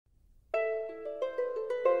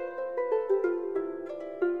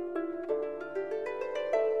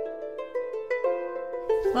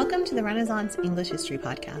Welcome to the Renaissance English History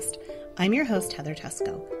Podcast. I'm your host, Heather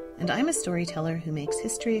Tesco, and I'm a storyteller who makes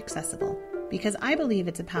history accessible because I believe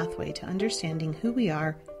it's a pathway to understanding who we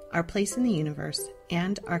are, our place in the universe,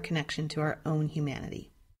 and our connection to our own humanity.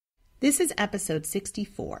 This is episode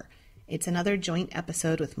 64. It's another joint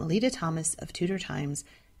episode with Melita Thomas of Tudor Times,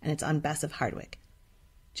 and it's on Bess of Hardwick.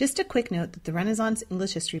 Just a quick note that the Renaissance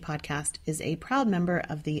English History Podcast is a proud member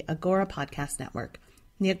of the Agora Podcast Network.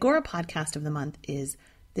 The Agora Podcast of the month is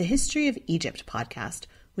the History of Egypt podcast,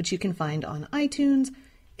 which you can find on iTunes,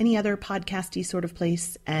 any other podcasty sort of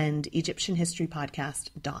place, and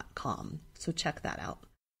EgyptianHistoryPodcast.com. So check that out.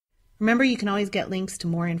 Remember, you can always get links to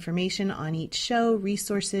more information on each show,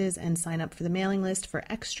 resources, and sign up for the mailing list for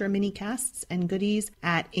extra mini-casts and goodies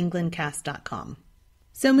at englandcast.com.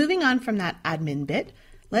 So moving on from that admin bit,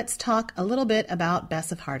 let's talk a little bit about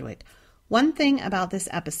Bess of Hardwick. One thing about this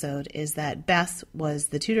episode is that Bess was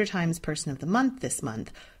the Tudor Times Person of the Month this month,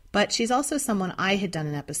 but she's also someone I had done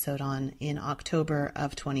an episode on in October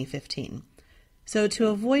of 2015. So to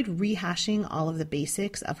avoid rehashing all of the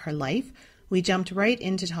basics of her life, we jumped right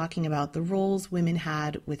into talking about the roles women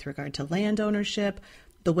had with regard to land ownership,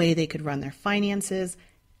 the way they could run their finances,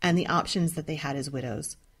 and the options that they had as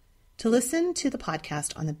widows. To listen to the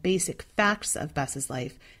podcast on the basic facts of Bess's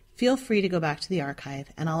life, feel free to go back to the archive,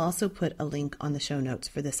 and I'll also put a link on the show notes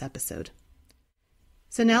for this episode.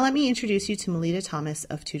 So now let me introduce you to Melita Thomas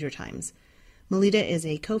of Tudor Times. Melita is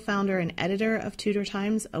a co-founder and editor of Tudor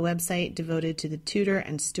Times, a website devoted to the Tudor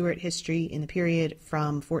and Stuart history in the period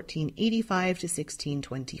from 1485 to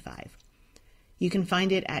 1625. You can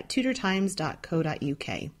find it at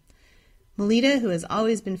tudortimes.co.uk. Melita, who has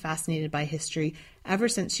always been fascinated by history ever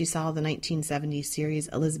since she saw the 1970s series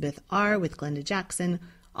Elizabeth R. with Glenda Jackson,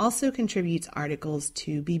 also contributes articles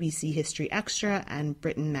to BBC History Extra and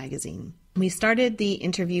Britain Magazine. We started the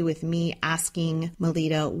interview with me asking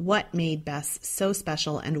Melita what made Bess so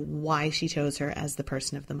special and why she chose her as the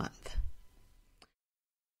Person of the Month.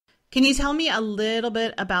 Can you tell me a little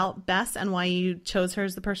bit about Bess and why you chose her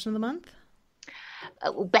as the Person of the Month?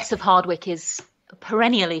 Bess of Hardwick is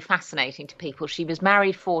perennially fascinating to people. She was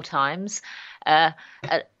married 4 times, an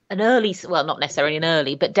early, well, not necessarily an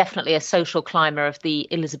early, but definitely a social climber of the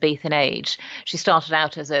Elizabethan age. She started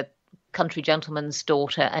out as a country gentleman's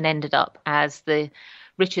daughter and ended up as the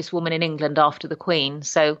richest woman in England after the Queen.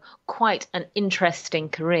 So quite an interesting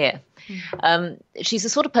career. She's the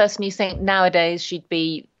sort of person you think nowadays she'd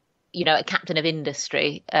be, a captain of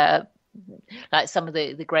industry, like some of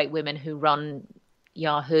the great women who run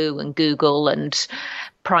Yahoo and Google and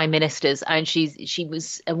prime ministers. And she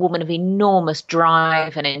was a woman of enormous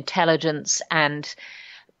drive and intelligence and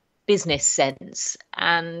business sense,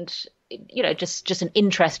 and just an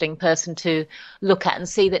interesting person to look at and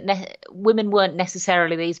see that women weren't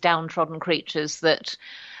necessarily these downtrodden creatures that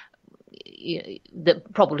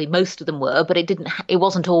probably most of them were, but it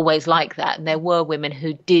wasn't always like that. And there were women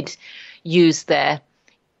who did use their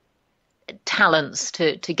talents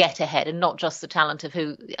to get ahead, and not just the talent of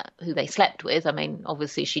who they slept with. I mean,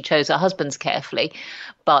 obviously she chose her husbands carefully,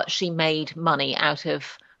 but she made money out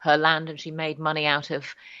of her land and she made money out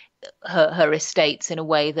of her estates in a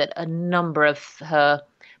way that a number of her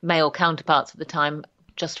male counterparts at the time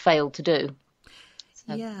just failed to do.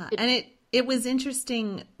 So, yeah, and it was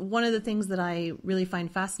interesting. One of the things that I really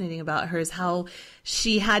find fascinating about her is how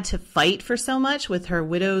she had to fight for so much with her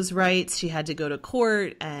widow's rights. She had to go to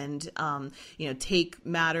court and, take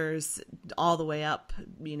matters all the way up,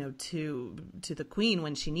 to the Queen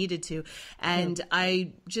when she needed to. And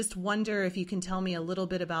I just wonder if you can tell me a little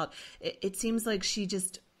bit about, it seems like she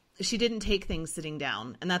didn't take things sitting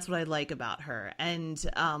down, and that's what I like about her. And,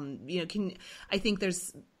 I think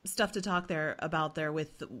there's stuff to talk about there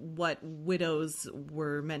with what widows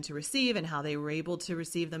were meant to receive and how they were able to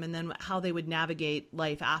receive them, and then how they would navigate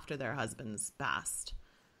life after their husbands passed.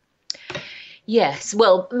 Yes.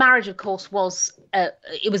 Well, marriage, of course, was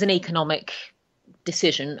an economic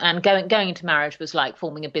decision, and going into marriage was like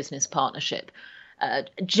forming a business partnership.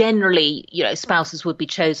 Generally, spouses would be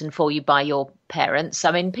chosen for you by your parents.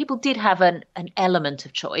 I mean, people did have an element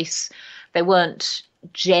of choice. They weren't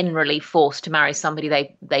generally forced to marry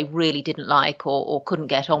somebody they really didn't like or couldn't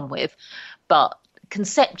get on with. But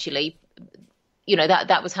conceptually,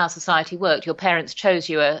 that was how society worked. Your parents chose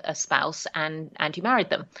you a spouse and you married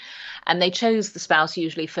them. And they chose the spouse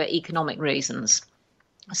usually for economic reasons.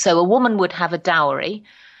 So a woman would have a dowry,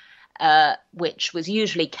 which was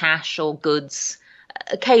usually cash or goods,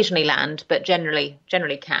 occasionally land, but generally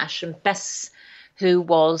cash. And Bess, who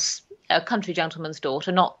was a country gentleman's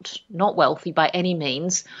daughter, not wealthy by any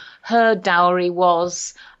means, her dowry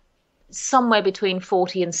was somewhere between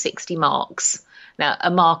 40 and 60 marks. Now,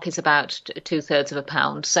 a mark is about 2/3 of a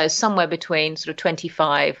pound. So somewhere between sort of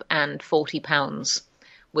 25 and 40 pounds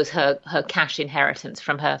was her cash inheritance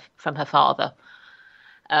from her father.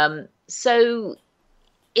 So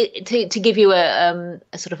to give you a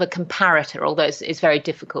sort of a comparator, although it's very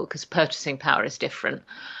difficult because purchasing power is different,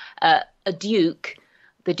 a duke,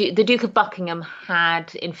 the Duke of Buckingham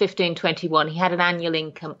had, in 1521, he had an annual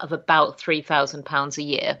income of about £3,000 a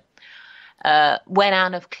year. When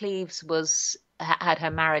Anne of Cleves had her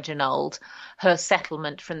marriage annulled, her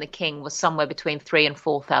settlement from the king was somewhere between £3,000 and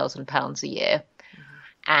 £4,000 a year.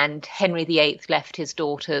 And Henry VIII left his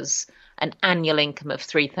daughters an annual income of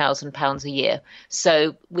 £3,000 a year.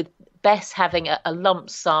 So with Bess having a lump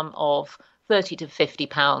sum of £30 to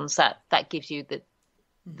 £50, that gives you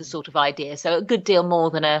the sort of idea. So a good deal more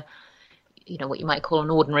than what you might call an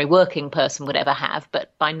ordinary working person would ever have,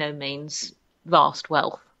 but by no means vast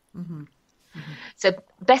wealth. Mm-hmm. Mm-hmm. So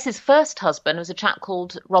Bess's first husband was a chap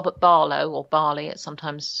called Robert Barlow, or Barley, it's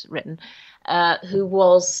sometimes written, who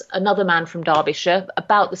was another man from Derbyshire,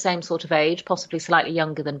 about the same sort of age, possibly slightly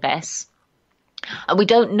younger than Bess. And we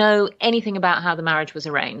don't know anything about how the marriage was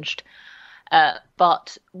arranged.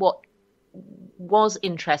 But what was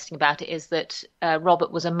interesting about it is that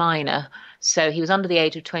Robert was a minor. So he was under the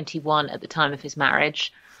age of 21 at the time of his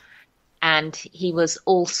marriage. And he was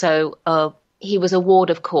also he was a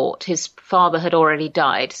ward of court. His father had already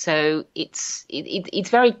died. So it's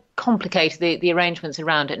very complicated, the arrangements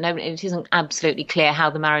around it. No, it isn't absolutely clear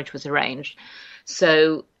how the marriage was arranged.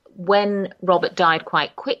 So when Robert died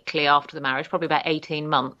quite quickly after the marriage, probably about 18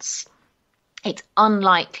 months, it's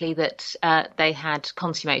unlikely that they had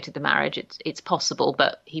consummated the marriage. It's possible,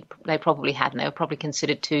 but they probably hadn't. They were probably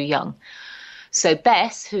considered too young. So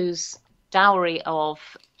Bess, whose dowry of,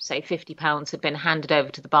 say, £50 had been handed over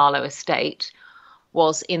to the Barlow estate,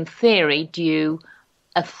 was in theory due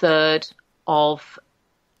a third of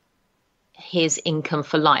his income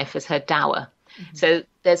for life as her dower. Mm-hmm. So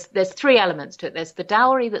there's three elements to it. There's the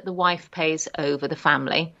dowry that the wife pays over the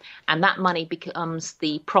family, and that money becomes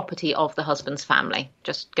the property of the husband's family,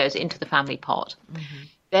 just goes into the family pot. Mm-hmm.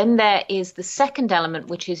 Then there is the second element,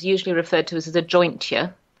 which is usually referred to as the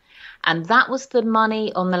jointure, and that was the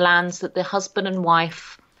money on the lands that the husband and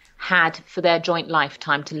wife had for their joint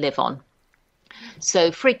lifetime to live on.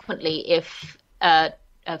 So frequently, if a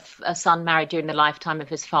son married during the lifetime of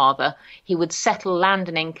his father, he would settle land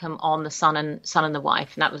and income on the son and the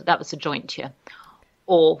wife, and that was the jointure.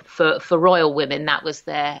 Or for royal women, that was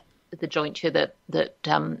the jointure that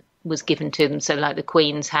was given to them. So like the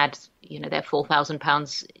queens had, their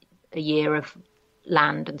 £4,000 a year of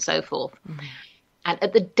land and so forth. Mm-hmm. And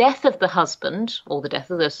at the death of the husband, or the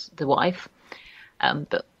death of the wife,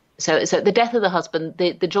 so at the death of the husband,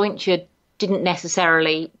 the jointure didn't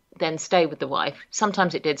necessarily then stay with the wife.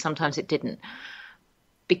 Sometimes it did, sometimes it didn't,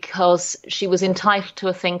 because she was entitled to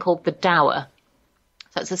a thing called the dower.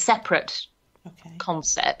 So it's a separate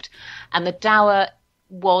concept, and the dower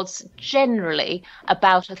was generally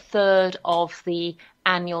about a third of the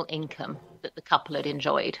annual income that the couple had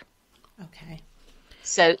enjoyed. Okay.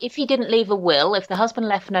 So if he didn't leave a will, if the husband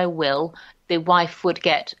left no will, the wife would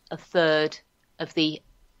get a third of the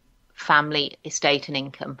family estate and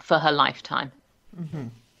income for her lifetime. Mm-hmm.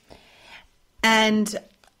 And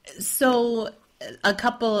so a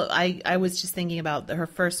couple, I was just thinking about her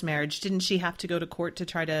first marriage. Didn't she have to go to court to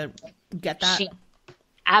try to get that?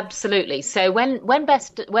 Absolutely. So when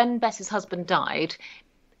Bess's husband died,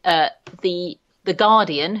 the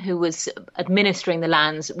guardian who was administering the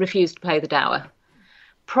lands refused to pay the dower.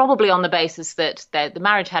 Probably on the basis that the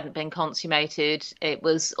marriage hadn't been consummated. It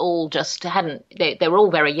was all just they were all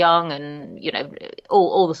very young, and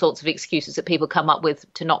all the sorts of excuses that people come up with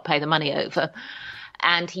to not pay the money over.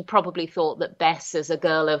 And he probably thought that Bess, as a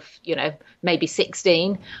girl of maybe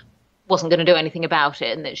 16, wasn't going to do anything about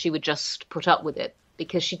it, and that she would just put up with it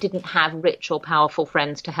because she didn't have rich or powerful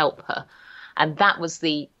friends to help her. And that was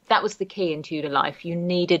the key in Tudor life. You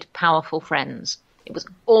needed powerful friends. It was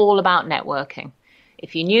all about networking.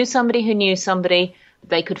 If you knew somebody who knew somebody,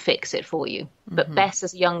 they could fix it for you. But mm-hmm. Bess,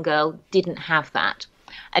 as a young girl, didn't have that.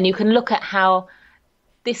 And you can look at how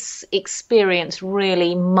this experience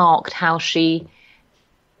really marked how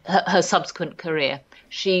her subsequent career.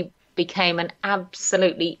 She became an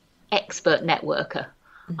absolutely expert networker.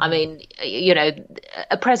 Mm-hmm. I mean,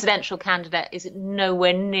 a presidential candidate is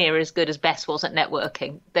nowhere near as good as Bess was at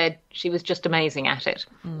networking. She was just amazing at it.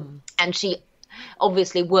 Mm. And she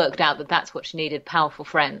obviously worked out that that's what she needed, powerful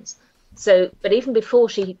friends. So, but even before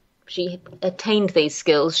she attained these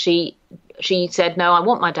skills, she said, no, I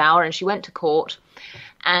want my dower, and she went to court,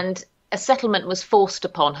 and a settlement was forced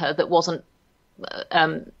upon her that wasn't,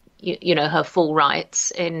 her full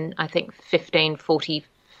rights in, I think,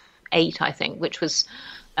 1548, I think, which was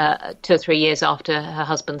 2 or 3 years after her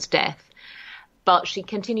husband's death. But she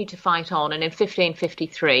continued to fight on, and in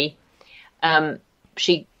 1553,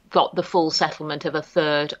 she got the full settlement of a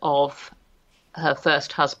third of her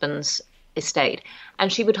first husband's estate,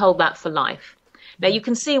 and she would hold that for life. Now, you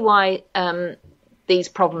can see why these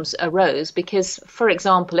problems arose, because, for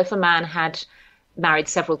example, if a man had married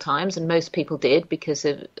several times, and most people did because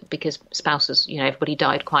spouses, everybody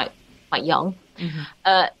died quite young,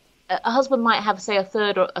 a husband might have, say, a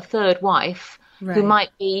third wife, right, who might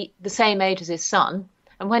be the same age as his son,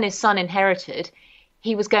 and when his son inherited,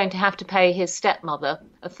 he was going to have to pay his stepmother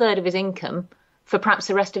a third of his income for perhaps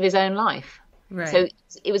the rest of his own life. Right. So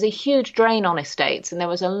it was a huge drain on estates, and there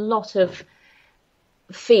was a lot of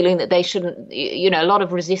feeling that they shouldn't, a lot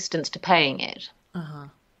of resistance to paying it. Uh-huh.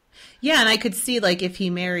 Yeah, and I could see, like, if he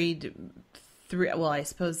married I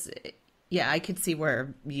suppose, I could see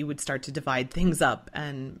where you would start to divide things up,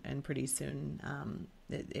 and pretty soon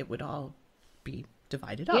it would all be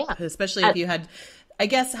divided up, especially if you had, I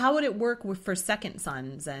guess, how would it work for second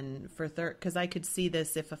sons and for third? Because I could see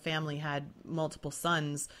this, if a family had multiple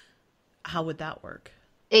sons, how would that work?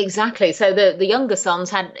 Exactly. So the younger sons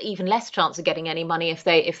had even less chance of getting any money if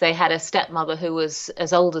they had a stepmother who was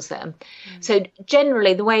as old as them. Mm. So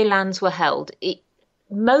generally, the way lands were held,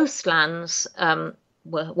 most lands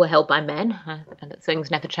were held by men, and things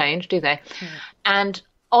never change, do they? Mm. And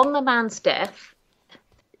on the man's death,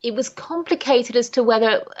 it was complicated as to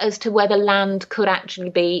whether land could actually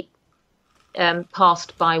be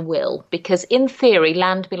passed by will, because in theory,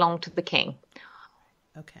 land belonged to the king.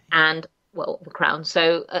 Okay. And the crown.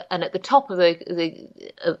 So, and at the top of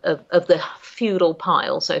the feudal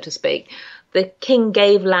pile, so to speak, the king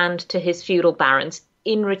gave land to his feudal barons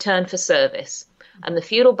in return for service, and the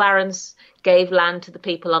feudal barons gave land to the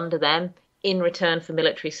people under them in return for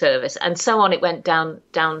military service, and so on. It went down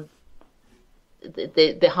the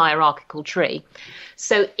hierarchical tree.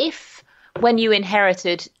 So, if when you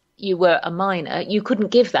inherited you were a minor, you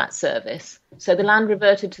couldn't give that service. So the land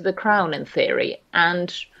reverted to the crown in theory,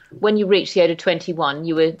 and when you reached the age of 21,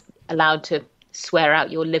 you were allowed to swear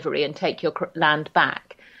out your livery and take your land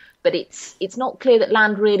back. But it's not clear that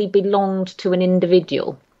land really belonged to an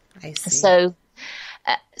individual. I see.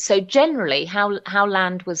 So generally, how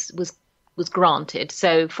land was granted.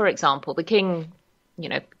 So, for example, the king,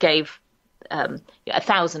 gave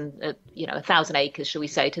 1,000 acres, shall we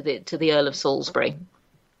say, to the Earl of Salisbury,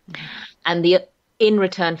 and in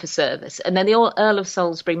return for service. And then the Earl of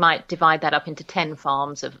Salisbury might divide that up into 10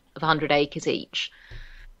 farms of 100 acres each.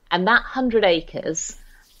 And that 100 acres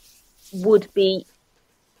would be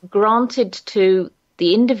granted to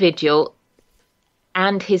the individual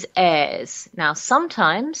and his heirs. Now,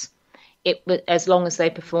 sometimes it was as long as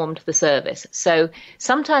they performed the service. So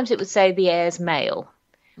sometimes it would say the heirs male,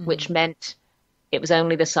 which meant it was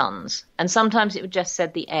only the sons. And sometimes it would just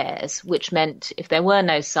said the heirs, which meant if there were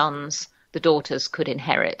no sons, the daughters could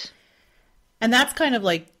inherit. And that's kind of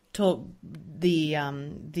like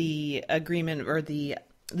the agreement or the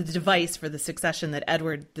device for the succession that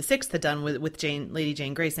Edward VI had done with Lady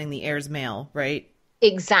Jane Grey, saying the heirs male, right?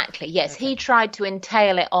 Exactly, yes. Okay. He tried to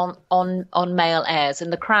entail it on male heirs,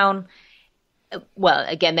 and the crown. Well,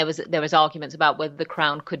 again, there was arguments about whether the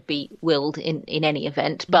crown could be willed in any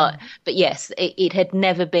event, but yes, it had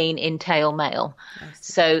never been entail male,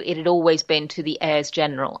 so it had always been to the heirs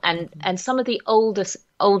general, and some of the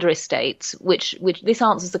older estates, which this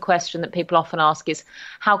answers the question that people often ask, is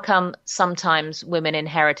how come sometimes women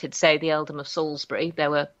inherited, say, the earldom of Salisbury? There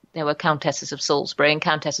were countesses of Salisbury and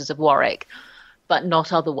countesses of Warwick, but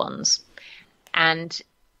not other ones, and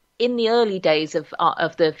in the early days of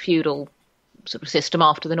the feudal sort of system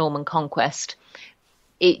after the Norman conquest,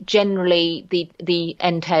 it generally the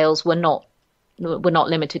entails were not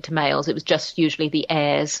limited to males. It was just usually the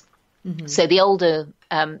heirs. Mm-hmm. So the older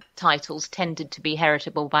titles tended to be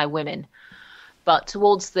heritable by women, but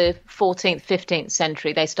towards the 14th, 15th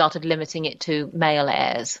century, they started limiting it to male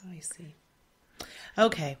heirs. I see.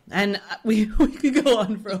 Okay, and we could go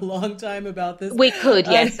on for a long time about this. We could,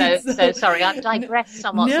 yes. So sorry, I've digressed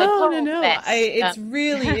somewhat. No. It's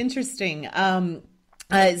really interesting.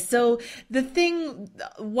 So the thing,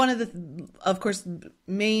 one of the, of course,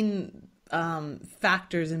 main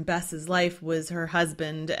factors in Bess's life was her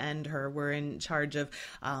husband and her were in charge of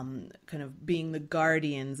kind of being the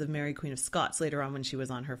guardians of Mary Queen of Scots later on when she was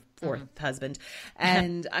on her fourth husband.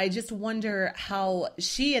 And I just wonder how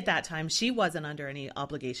she, at that time, she wasn't under any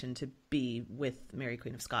obligation to be with Mary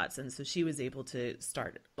Queen of Scots. And so she was able to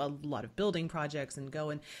start a lot of building projects and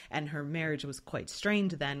go, and her marriage was quite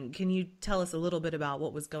strained then. Can you tell us a little bit about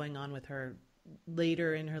what was going on with her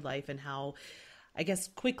later in her life and how, I guess,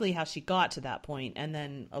 quickly how she got to that point, and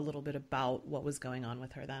then a little bit about what was going on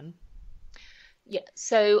with her then? Yeah.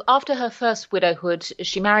 So after her first widowhood,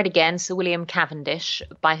 she married again Sir William Cavendish,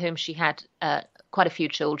 by whom she had quite a few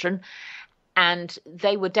children. And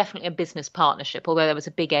they were definitely a business partnership, although there was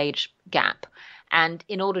a big age gap. And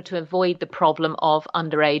in order to avoid the problem of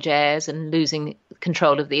underage heirs and losing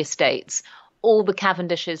control of the estates, all the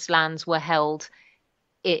Cavendish's lands were held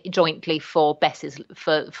jointly for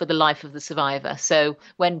for the life of the survivor. So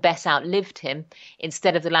when Bess outlived him,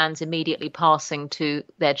 instead of the lands immediately passing to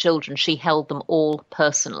their children, she held them all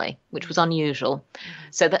personally, which was unusual.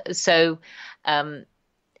 So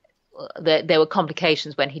there were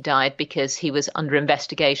complications when he died because he was under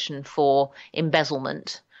investigation for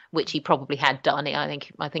embezzlement, which he probably had done. I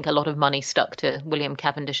think a lot of money stuck to William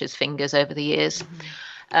Cavendish's fingers over the years.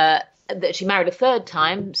 That she married a third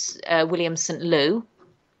time, William St. Loup,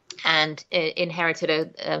 and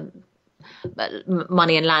inherited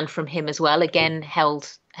money and land from him as well, again held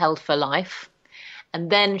for life. And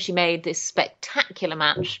then she made this spectacular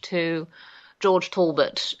match to George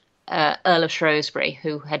Talbot, Earl of Shrewsbury,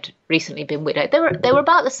 who had recently been widowed. They were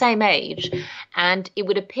about the same age, and it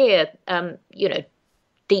would appear,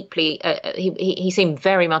 deeply. He seemed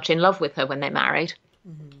very much in love with her when they married.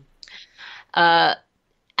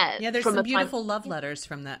 There's some beautiful love letters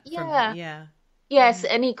from that. Yeah. Yes,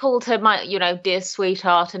 and he called her my, dear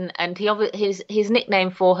sweetheart, and his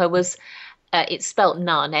nickname for her was, it's spelt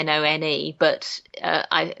None, None, but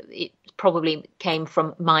it probably came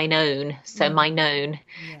from mine own, so mine own.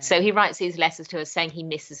 Yeah. So he writes these letters to her saying he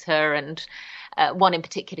misses her, and one in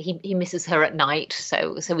particular, he misses her at night.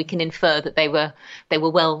 So we can infer that they were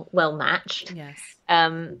well matched. Yes.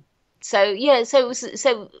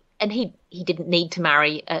 And he didn't need to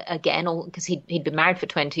marry again, because he'd been married for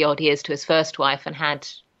 20 odd years to his first wife and had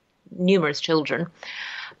numerous children.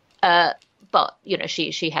 But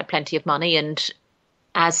she had plenty of money, and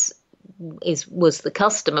as was the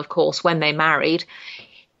custom, of course, when they married,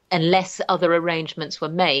 unless other arrangements were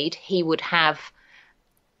made, he would have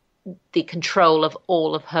the control of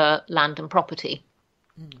all of her land and property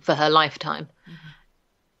for her lifetime.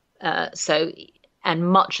 And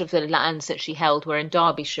much of the lands that she held were in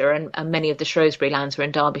Derbyshire, and many of the Shrewsbury lands were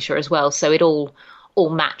in Derbyshire as well. So it all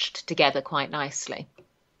matched together quite nicely.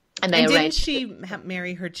 And didn't she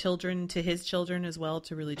marry her children to his children as well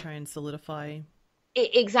to really try and solidify?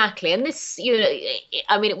 Exactly. And this,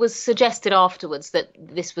 it was suggested afterwards that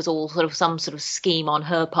this was all some sort of scheme on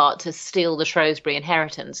her part to steal the Shrewsbury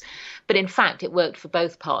inheritance. But in fact, it worked for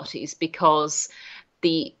both parties, because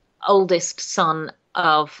the oldest son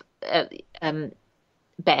of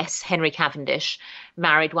Bess, Henry Cavendish,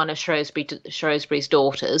 married one of Shrewsbury's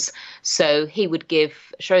daughters. So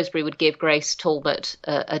Shrewsbury would give Grace Talbot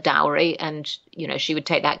a dowry, and she would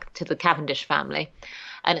take that to the Cavendish family.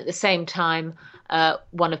 And at the same time,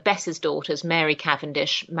 one of Bess's daughters, Mary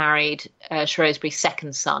Cavendish, married Shrewsbury's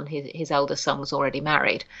second son. His elder son was already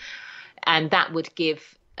married, and that would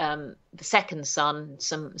give the second son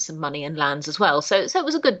some money and lands as well. So it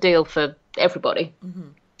was a good deal for everybody.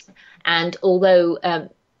 And although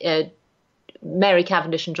Mary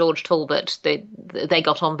Cavendish and George Talbot, they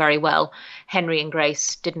got on very well, Henry and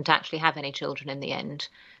Grace didn't actually have any children in the end.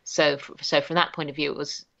 So from that point of view,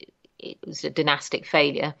 it was a dynastic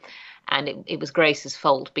failure, and it was Grace's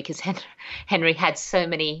fault, because Henry had so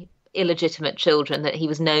many illegitimate children that he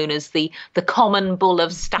was known as the common bull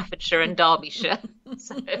of Staffordshire and Derbyshire.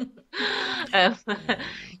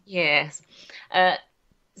 Yes.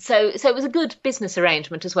 So it was a good business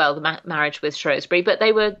arrangement as well, the marriage with Shrewsbury. But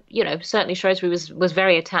they were, certainly Shrewsbury was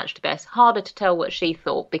very attached to Bess. Harder to tell what she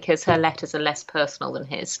thought, because her letters are less personal than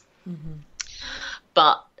his.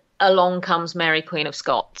 But along comes Mary Queen of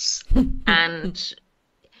Scots, and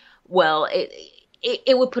well,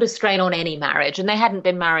 it would put a strain on any marriage. And they hadn't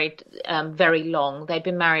been married very long. They'd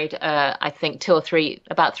been married, I think,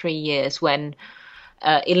 about 3 years, when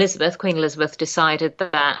Queen Elizabeth decided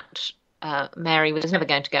that Mary was never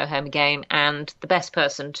going to go home again, and the best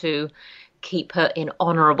person to keep her in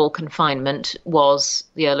honourable confinement was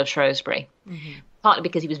the Earl of Shrewsbury, partly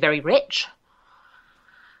because he was very rich,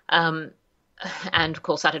 and of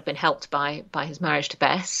course that had been helped by his marriage to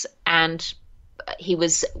Bess, and he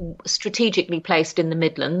was strategically placed in the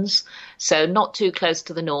Midlands, so not too close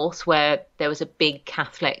to the north, where there was a big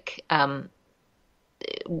Catholic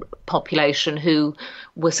population who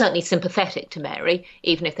were certainly sympathetic to Mary,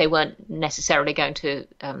 even if they weren't necessarily going to,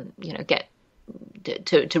 get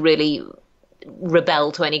to really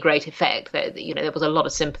rebel to any great effect. There was a lot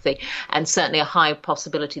of sympathy and certainly a high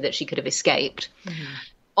possibility that she could have escaped. Mm-hmm.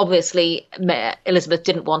 Obviously, Elizabeth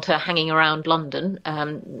didn't want her hanging around London,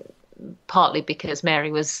 partly because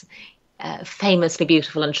Mary was famously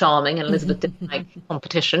beautiful and charming, and Elizabeth didn't like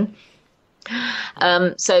competition.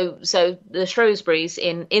 So the Shrewsburys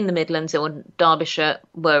in the Midlands or Derbyshire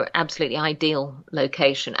were absolutely ideal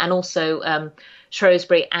location, and also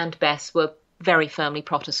Shrewsbury and Bess were very firmly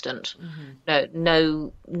Protestant.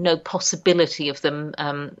 Mm-hmm. No possibility of them,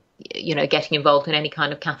 getting involved in any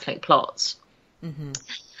kind of Catholic plots. Mm-hmm.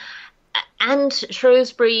 And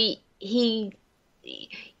Shrewsbury, you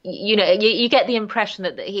get the impression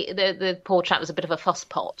that the poor chap was a bit of a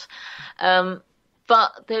fusspot.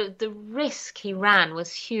 But the risk he ran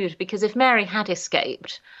was huge, because if Mary had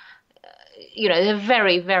escaped, there's a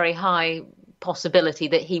very, very high possibility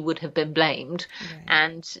that he would have been blamed. Right.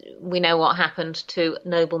 And we know what happened to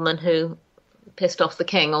noblemen who pissed off the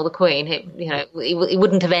king or the queen. It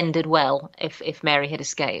wouldn't have ended well if Mary had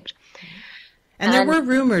escaped. And there were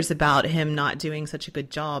rumors about him not doing such a good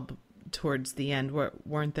job towards the end,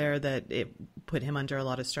 weren't there, that it put him under a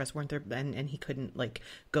lot of stress, weren't there? And he couldn't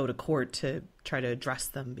go to court to try to address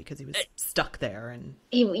them because he was stuck there. And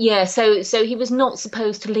so he was not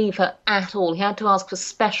supposed to leave her at all. He had to ask for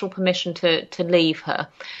special permission to leave her.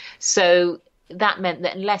 So that meant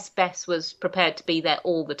that unless Bess was prepared to be there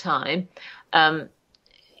all the time, the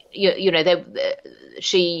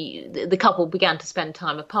couple began to spend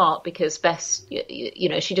time apart, because Bess,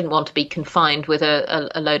 she didn't want to be confined with a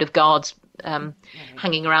load of guards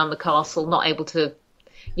hanging around the castle, not able to,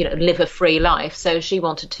 live a free life. So she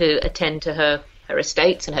wanted to attend to her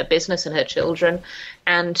estates and her business and her children,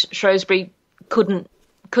 and Shrewsbury couldn't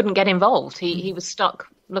get involved. He was stuck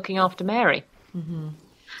looking after Mary. Mm-hmm.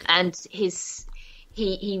 And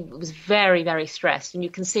he was very, very stressed, and you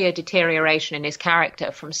can see a deterioration in his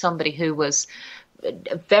character from somebody who was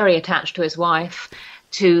very attached to his wife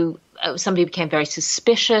to somebody who became very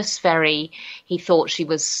suspicious. He thought she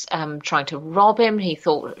was trying to rob him. He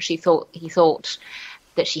thought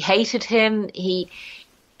that she hated him.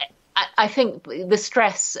 I think the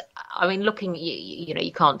stress, looking,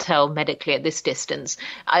 you can't tell medically at this distance.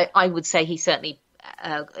 I would say he certainly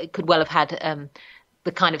could well have had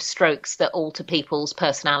the kind of strokes that alter people's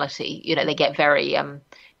personality. They get very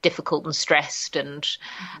difficult and stressed and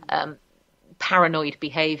paranoid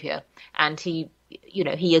behavior. And he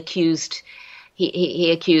accused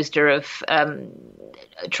her of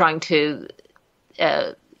trying to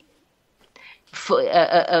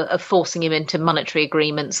of forcing him into monetary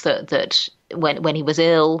agreements that when he was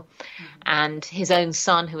ill. Mm-hmm. And his own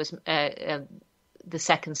son, who was the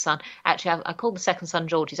second son, actually I call the second son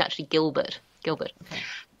George, he's actually Gilbert. Okay.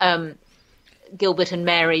 Gilbert and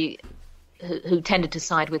Mary, who tended to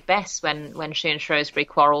side with Bess when she and Shrewsbury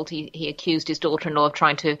quarrelled, he accused his daughter-in-law of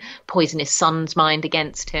trying to poison his son's mind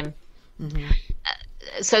against him. Mm-hmm.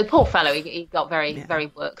 So poor fellow, he got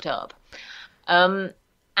very worked up.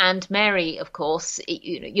 And Mary, of course,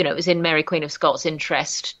 it was in Mary Queen of Scots'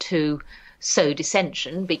 interest to sow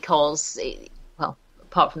dissension, because,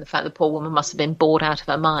 apart from the fact the poor woman must have been bored out of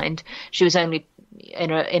her mind, she was only in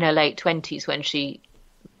her late 20s when she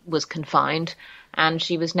was confined, and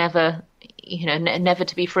she was never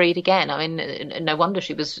to be freed again. No wonder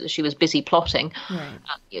she was busy plotting. Right.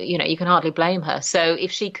 You can hardly blame her. So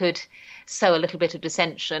if she could sow a little bit of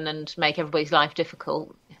dissension and make everybody's life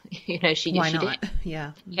difficult, she Why not? did.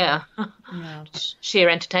 Yeah. Sheer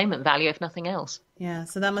entertainment value, if nothing else. Yeah,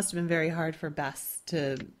 so that must have been very hard for Bess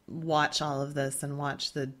to watch all of this and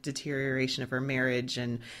watch the deterioration of her marriage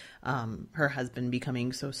and her husband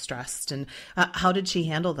becoming so stressed. And how did she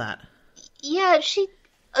handle that? Yeah,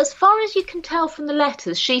 as far as you can tell from the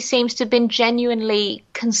letters, she seems to have been genuinely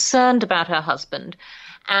concerned about her husband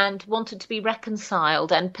and wanted to be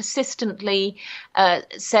reconciled, and persistently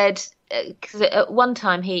said, because at one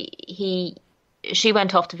time she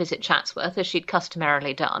went off to visit Chatsworth, as she'd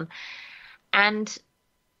customarily done, and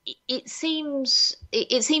it seems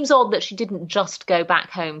odd that she didn't just go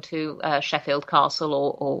back home to Sheffield Castle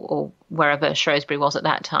or wherever Shrewsbury was at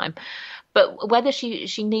that time. But whether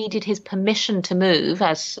she needed his permission to move,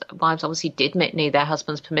 as wives obviously did need their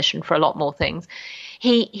husband's permission for a lot more things,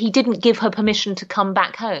 he didn't give her permission to come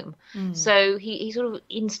back home. Mm. So he sort of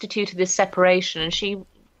instituted this separation, and she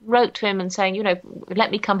wrote to him and saying, let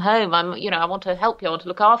me come home. I want to help you. I want to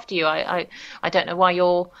look after you. I don't know why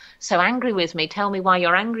you're so angry with me. Tell me why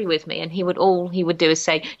you're angry with me. And all he would do is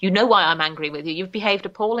say, you know why I'm angry with you. You've behaved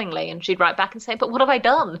appallingly. And she'd write back and say, but what have I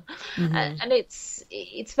done? And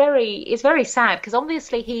it's very sad, because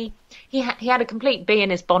obviously he had a complete bee in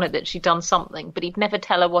his bonnet that she'd done something, but he'd never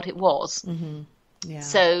tell her what it was. Yeah.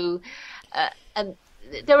 So, and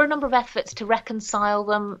there were a number of efforts to reconcile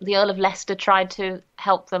them. The Earl of Leicester tried to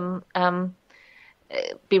help them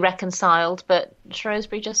be reconciled, but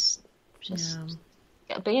Shrewsbury just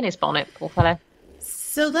got a bee in his bonnet, poor fellow.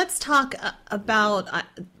 So let's talk about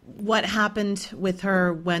what happened with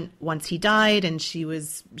her once he died, and she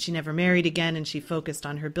never married again, and she focused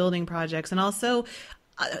on her building projects, and also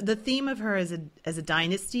the theme of her as a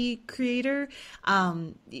dynasty creator,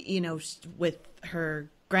 with her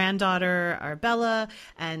granddaughter Arbella,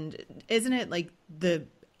 and isn't it like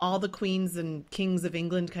all the queens and kings of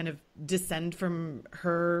England kind of descend from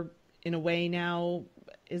her in a way now?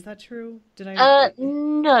 Is that true? Did I?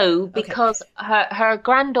 No, because her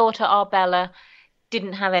granddaughter Arbella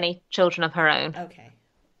didn't have any children of her own. Okay.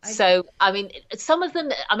 So I mean, some of them.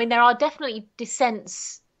 I mean, there are definitely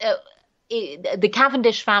descents. The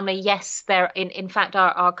Cavendish family, yes, in fact,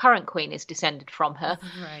 our current queen is descended from her,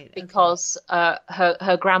 right? Because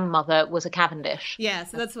her grandmother was a Cavendish. Yeah,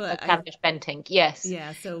 so that's what Cavendish Bentinck. Yes.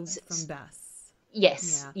 Yeah, so from Bess.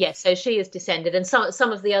 Yes, yeah. Yes. So she is descended, and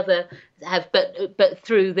some of the other have, but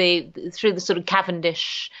through the sort of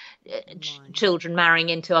Cavendish children marrying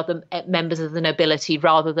into other members of the nobility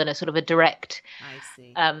rather than a sort of a direct. I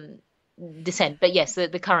see. Descent, but yes,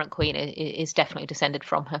 the current queen is definitely descended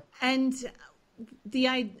from her. And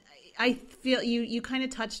I feel you kind of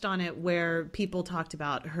touched on it, where people talked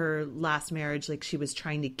about her last marriage, like she was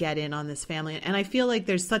trying to get in on this family, and I feel like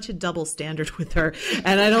there's such a double standard with her.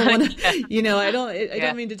 And I don't want to, I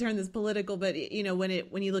don't mean to turn this political, but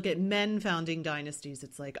when you look at men founding dynasties,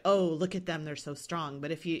 it's like, oh, look at them, they're so strong.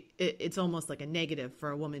 But it's almost like a negative for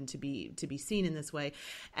a woman to be seen in this way.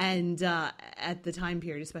 And at the time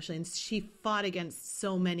period, especially, and she fought against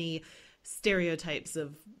so many stereotypes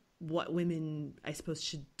of what women, I suppose,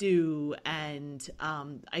 should do. And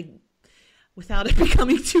without it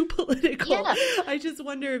becoming too political, I just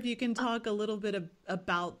wonder if you can talk a little bit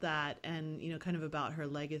about that, and kind of about her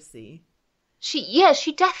legacy. She was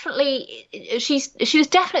definitely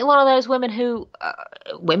one of those women who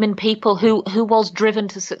was driven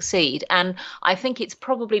to succeed. And I think it's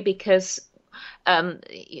probably because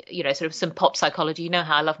sort of some pop psychology. You know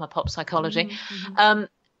how I love my pop psychology.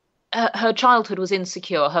 Her childhood was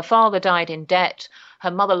insecure. Her father died in debt.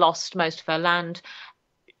 Her mother lost most of her land.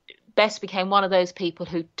 Bess became one of those people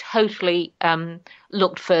who totally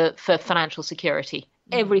looked for financial security.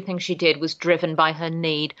 Everything she did was driven by her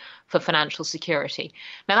need for financial security.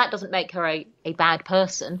 Now, that doesn't make her a bad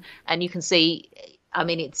person. And you can see, I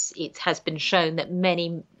mean, it has been shown that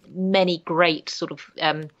many, many great sort of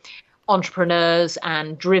entrepreneurs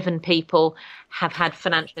and driven people have had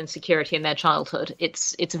financial insecurity in their childhood.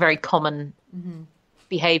 It's a very common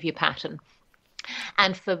behavior pattern.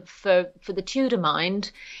 And for the Tudor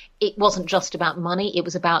mind, it wasn't just about money, it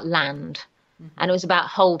was about land. And it was about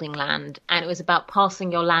holding land, and it was about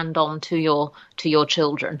passing your land on to your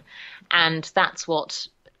children. And that's what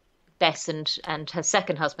Bess and her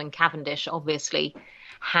second husband, Cavendish, obviously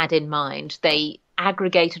had in mind. They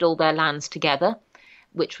aggregated all their lands together,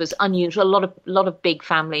 which was unusual. A lot of big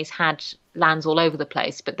families had lands all over the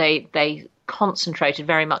place, but they concentrated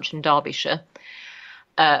very much in Derbyshire,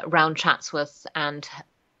 around Chatsworth and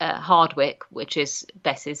Hardwick, which was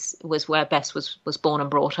where Bess was born and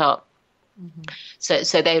brought up.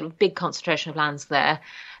 So they had a big concentration of lands there.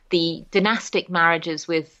 The dynastic marriages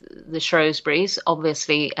with the Shrewsburys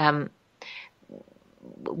obviously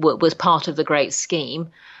was part of the great scheme,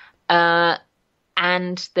 and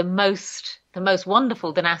the most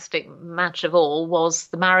wonderful dynastic match of all was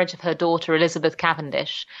the marriage of her daughter Elizabeth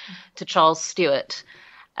Cavendish to Charles Stuart,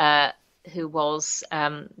 who was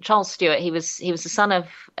Charles Stuart. He was the son of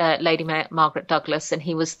Lady Margaret Douglas, and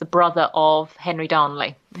he was the brother of Henry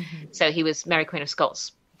Darnley. So he was Mary Queen of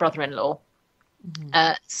Scots' brother-in-law.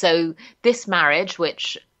 So this marriage,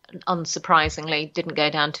 which unsurprisingly didn't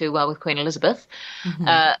go down too well with Queen Elizabeth,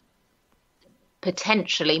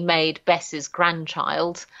 potentially made Bess's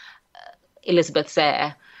grandchild Elizabeth's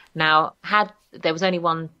heir. Now, there was only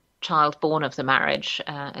one child born of the marriage,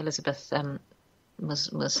 Elizabeth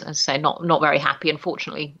was as I say, not very happy.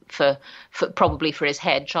 Unfortunately, for probably for his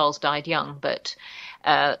head, Charles died young. But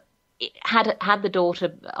had the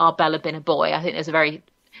daughter Arbella been a boy, I think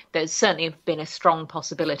there's certainly been a strong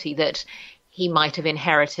possibility that he might have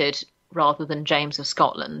inherited rather than James of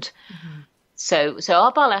Scotland. So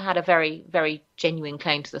Arbella had a very, very genuine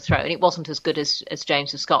claim to the throne. It wasn't as good as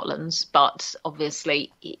James of Scotland's, but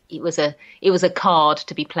obviously it was a card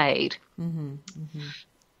to be played.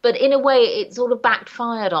 But in a way, it sort of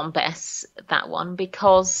backfired on Bess, that one,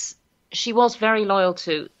 because she was very loyal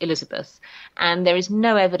to Elizabeth, and there is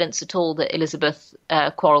no evidence at all that Elizabeth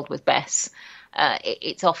quarrelled with Bess.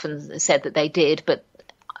 It's often said that they did, but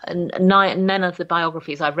none of the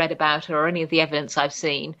biographies I've read about her or any of the evidence I've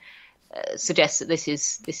seen suggests that this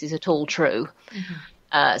is at all true.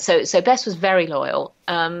 So Bess was very loyal,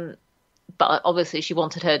 but obviously she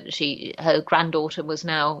wanted her granddaughter was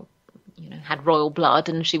now, had royal blood,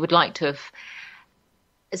 and she would like to have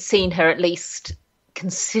seen her at least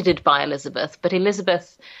considered by Elizabeth. But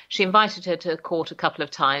Elizabeth, she invited her to court a couple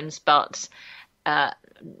of times, but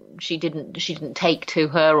she didn't take to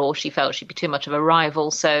her, or she felt she'd be too much of a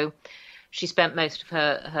rival. So she spent most of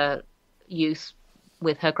her youth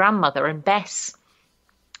with her grandmother, and Bess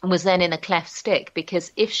was then in a cleft stick,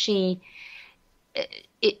 because if she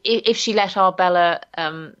let Arbella,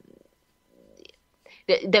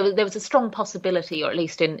 there was a strong possibility, or at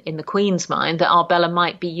least in the Queen's mind, that Arbella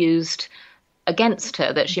might be used against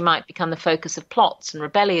her, that she might become the focus of plots and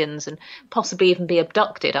rebellions and possibly even be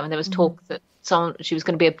abducted. I mean, there was talk that she was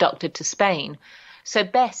going to be abducted to Spain. So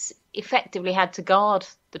Bess effectively had to guard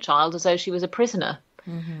the child as though she was a prisoner.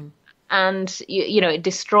 And, it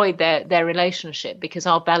destroyed their relationship, because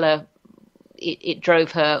Arbella, it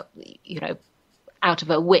drove her, out of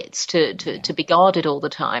her wits to be guarded all the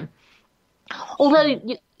time.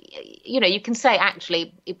 Although, you can say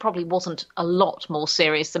actually it probably wasn't a lot more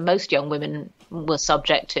serious than most young women were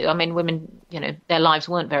subject to. I mean, women, their lives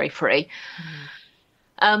weren't very free.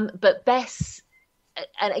 But Bess,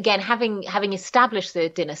 and again, having established the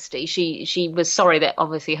dynasty, she was sorry that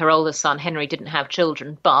obviously her oldest son Henry didn't have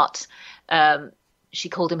children, but she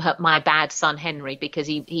called him my bad son Henry, because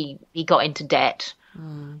he got into debt,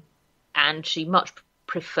 and she much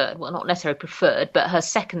preferred, well, not necessarily preferred, but her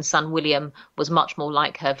second son William was much more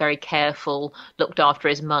like her, very careful, looked after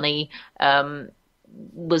his money,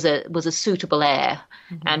 was a suitable heir.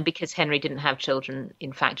 And because Henry didn't have children,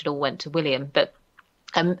 in fact, it all went to William. But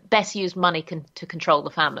Bess used money to control the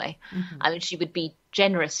family. I mean, she would be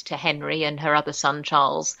generous to Henry and her other son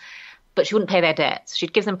Charles, but she wouldn't pay their debts.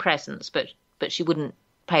 She'd give them presents, but she wouldn't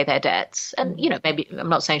pay their debts. And maybe, I'm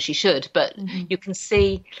not saying she should, but you can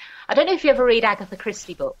see, I don't know if you ever read Agatha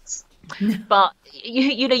Christie books, but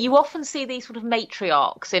you often see these sort of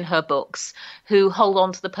matriarchs in her books who hold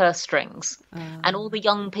on to the purse strings, and all the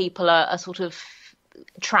young people are sort of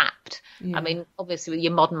trapped. I mean, obviously with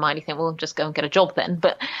your modern mind you think, well, just go and get a job then,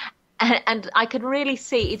 but and I can really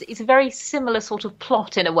see it's a very similar sort of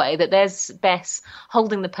plot in a way, that there's Bess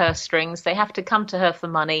holding the purse strings. They have to come to her for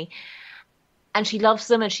money, and she loves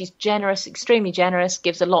them, and she's generous, extremely generous,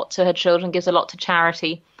 gives a lot to her children, gives a lot to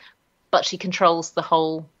charity, but she controls the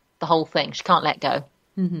whole thing. She can't let go.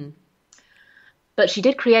 But she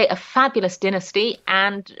did create a fabulous dynasty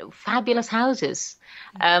and fabulous houses.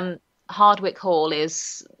 Hardwick Hall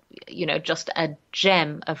is, just a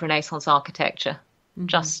gem of Renaissance architecture.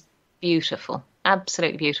 Just beautiful,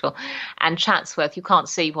 absolutely beautiful. And Chatsworth, you can't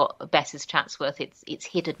see what Bess is Chatsworth. It's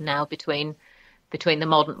hidden now between the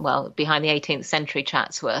modern, behind the 18th century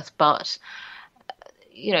Chatsworth. But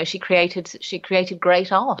she created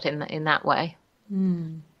great art in that way.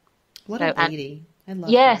 What a lady! I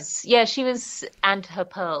love yes, yeah, she was, and her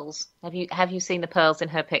pearls. Have you seen the pearls in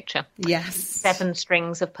her picture? Yes, 7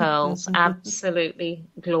 strings of pearls, absolutely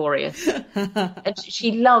glorious. And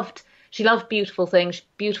she loved beautiful things,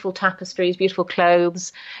 beautiful tapestries, beautiful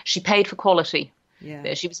clothes. She paid for quality.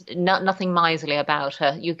 Yeah, she was nothing miserly about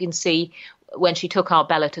her. You can see when she took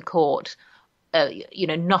Arbella to court,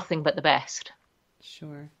 nothing but the best.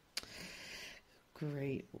 Sure.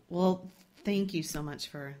 Great. Well, thank you so much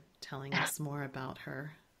for telling us more about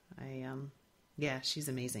her. She's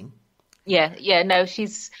amazing. No,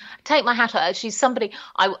 take my hat off. She's somebody,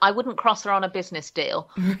 I wouldn't cross her on a business deal,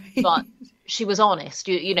 right. But she was honest.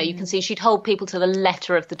 You can see she'd hold people to the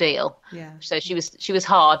letter of the deal. Yeah. So she was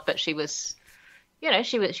hard, but she was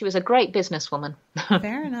a great businesswoman.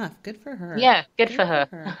 Fair enough. Good for her. Yeah, good for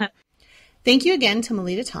her. Thank you again to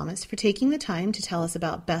Melita Thomas for taking the time to tell us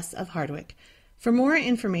about Bess of Hardwick. For more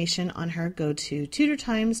information on her, go to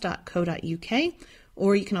tudortimes.co.uk,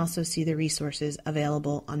 or you can also see the resources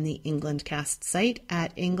available on the Englandcast site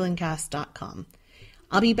at englandcast.com.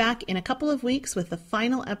 I'll be back in a couple of weeks with the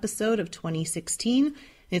final episode of 2016.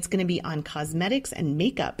 It's going to be on cosmetics and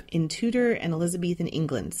makeup in Tudor and Elizabethan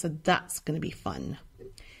England, so that's going to be fun.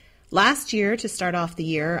 Last year, to start off the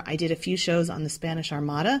year, I did a few shows on the Spanish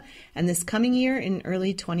Armada, and this coming year, in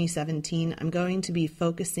early 2017, I'm going to be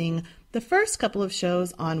focusing the first couple of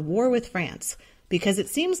shows on war with France, because it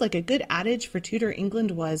seems like a good adage for Tudor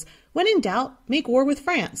England was, when in doubt, make war with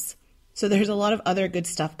France. So there's a lot of other good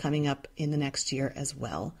stuff coming up in the next year as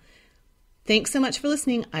well. Thanks so much for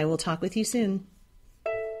listening. I will talk with you soon.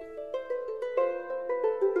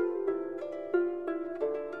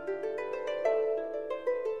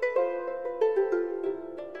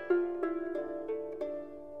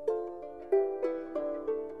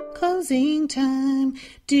 Closing time.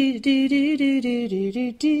 Do do do do do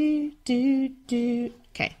do do do do.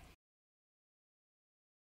 Okay.